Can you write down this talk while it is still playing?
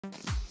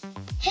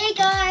Hey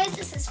guys,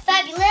 this is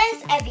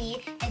Fabulous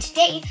Evie, and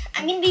today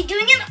I'm going to be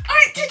doing an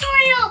art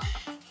tutorial!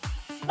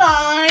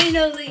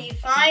 Finally,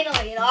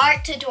 an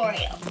art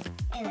tutorial.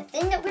 And the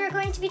thing that we're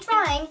going to be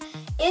drawing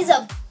is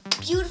a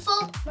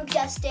beautiful,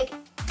 majestic,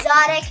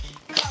 exotic,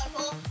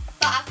 colorful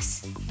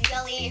box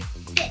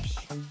jellyfish.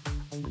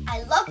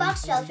 I love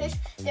box jellyfish.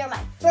 They're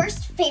my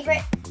first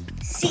favorite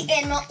sea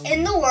animal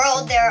in the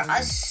world. They're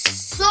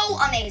so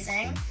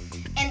amazing,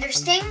 and their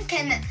sting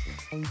can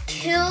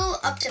kill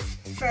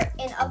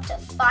in up to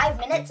 5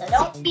 minutes, so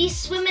don't be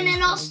swimming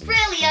in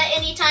Australia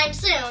anytime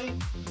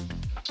soon.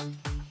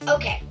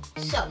 Okay,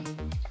 so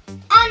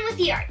on with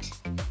the art.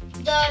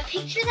 The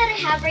picture that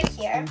I have right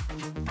here,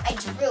 I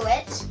drew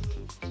it,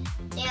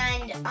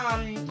 and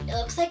it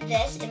looks like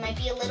this. It might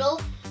be a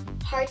little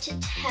hard to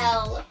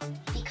tell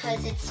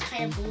because it's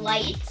kind of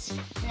light,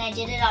 and I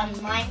did it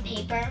on lined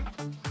paper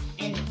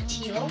and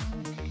teal.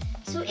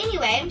 So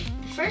anyway,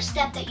 the first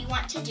step that you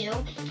want to do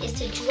is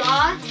to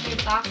draw your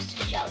box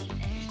jellyfish.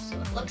 So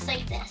it looks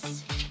like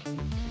this.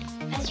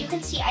 As you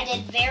can see, I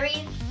did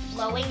very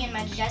flowing and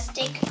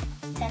majestic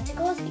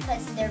tentacles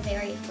because they're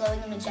very flowing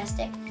and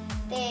majestic.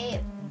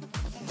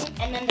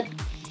 And then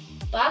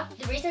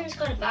the reason it's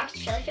called a box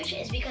jellyfish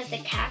is because the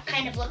cap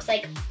kind of looks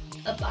like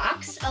a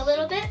box a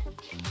little bit.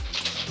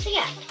 So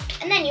yeah,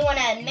 and then you want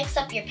to mix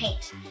up your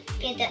paint. The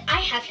paint that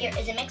I have here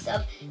is a mix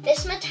of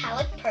this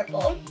metallic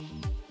purple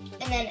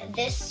and then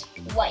this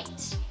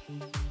white.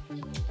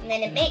 And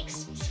then it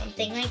makes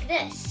something like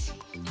this.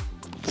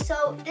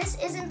 So this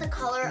isn't the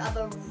color of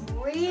a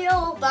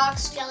real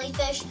box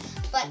jellyfish,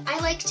 but I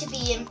like to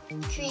be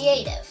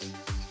creative.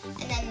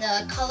 And then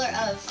the color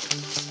of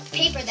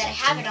paper that I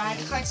have it on,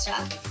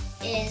 cardstock,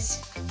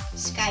 is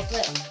sky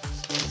blue.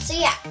 So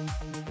yeah.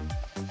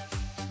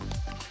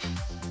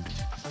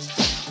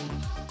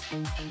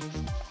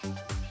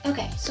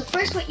 Okay, so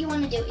first what you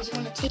want to do is you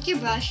want to take your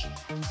brush.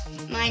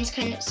 Mine's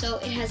kind of, so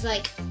it has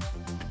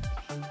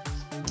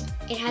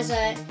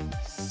a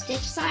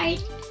stiff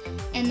side,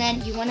 and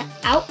then you want to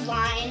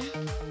outline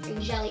your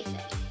jellyfish.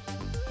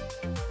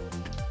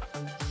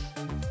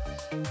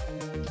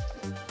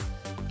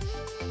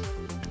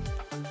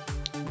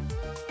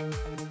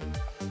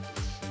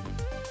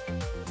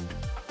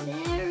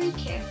 Very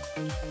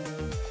carefully.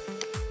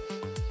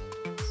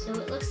 So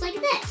it looks like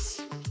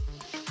this.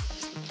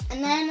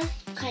 And then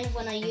kind of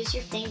want to use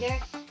your finger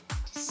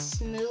to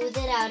smooth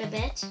it out a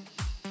bit.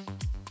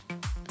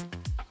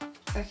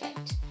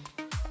 Perfect.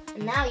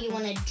 And now you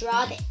want to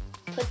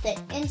put the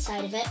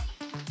inside of it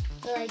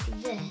like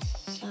this.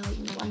 So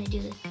you want to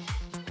do this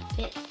a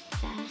bit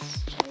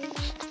faster.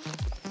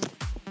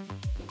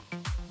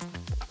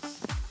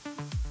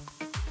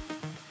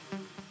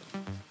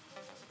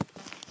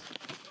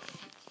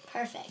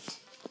 Perfect.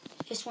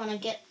 Just want to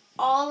get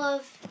all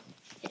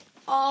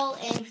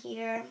in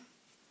here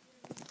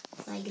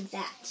like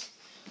that.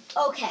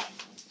 Okay,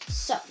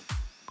 so,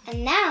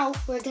 and now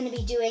we're going to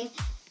be doing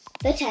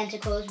the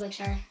tentacles, which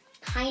are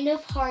kind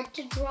of hard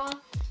to draw,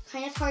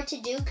 kind of hard to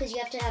do because you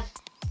have to have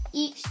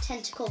each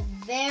tentacle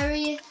they're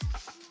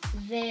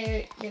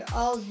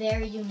all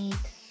very unique.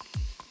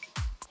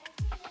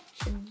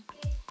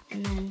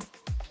 And then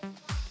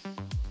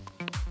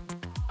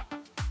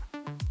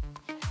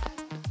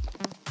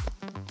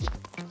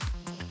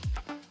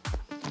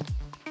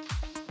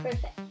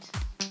perfect.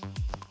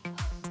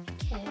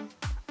 Okay.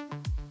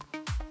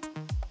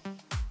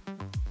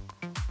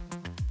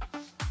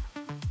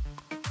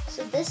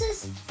 So this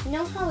is, you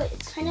know how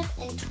it's kind of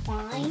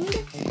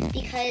entwined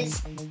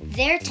because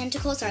their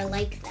tentacles are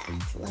like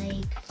that.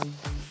 Like,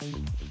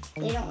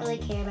 they don't really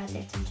care about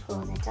their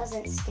tentacles. It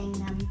doesn't sting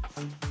them.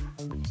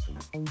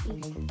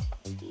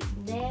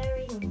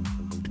 Very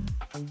long.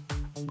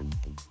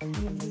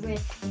 Kind of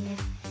drifting it.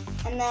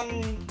 And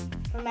then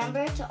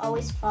remember to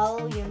always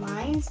follow your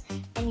lines,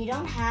 and you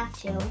don't have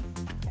to.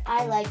 But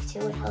I like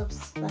to. It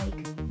helps,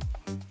 like,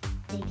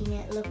 making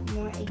it look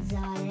more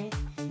exotic.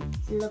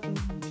 It's looking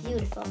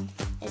beautiful,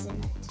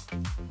 isn't it?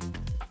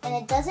 And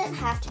it doesn't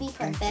have to be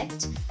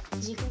perfect.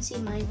 As you can see,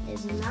 mine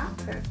is not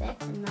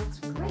perfect, and that's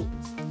great.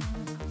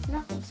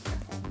 Nothing's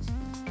perfect.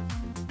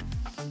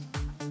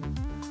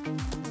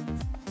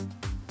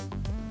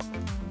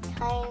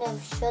 Kind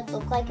of should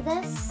look like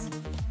this.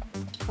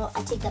 Well,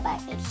 I take that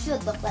back. It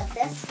should look like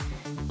this.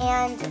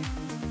 And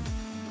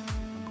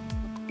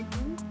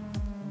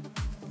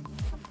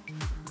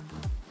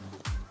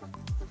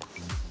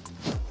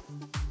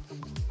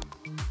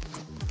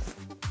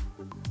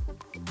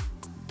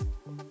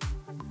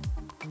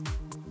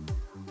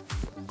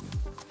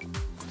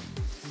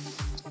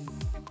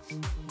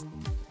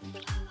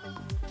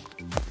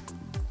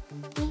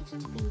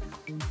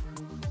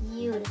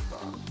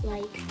beautiful.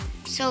 Like,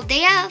 so they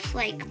have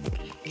like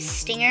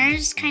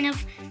stingers, kind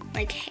of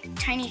like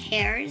tiny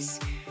hairs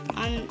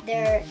on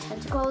their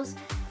tentacles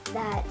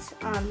that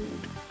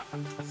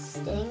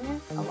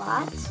sting a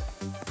lot.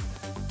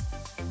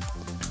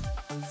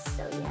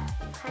 So yeah,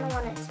 you kind of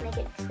want it to make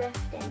it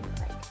drifting,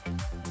 like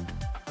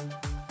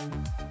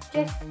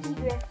drifty,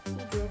 drifty,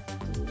 drifty.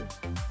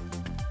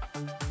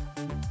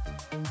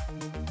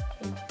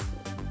 Drifty.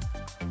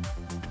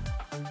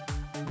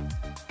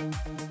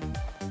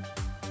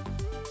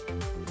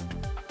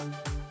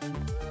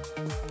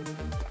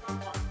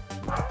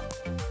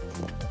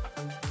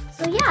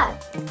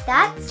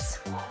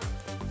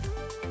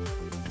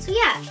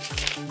 yeah,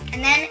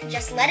 and then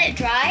just let it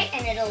dry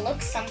and it'll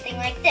look something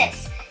like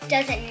this.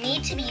 Doesn't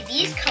need to be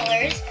these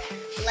colors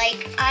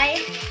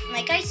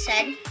like I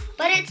said,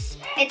 but it's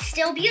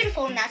still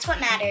beautiful and that's what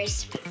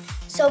matters.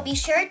 So be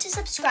sure to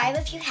subscribe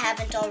if you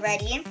haven't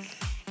already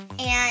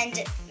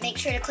and make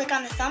sure to click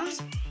on the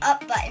thumbs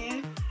up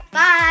button.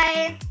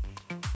 Bye!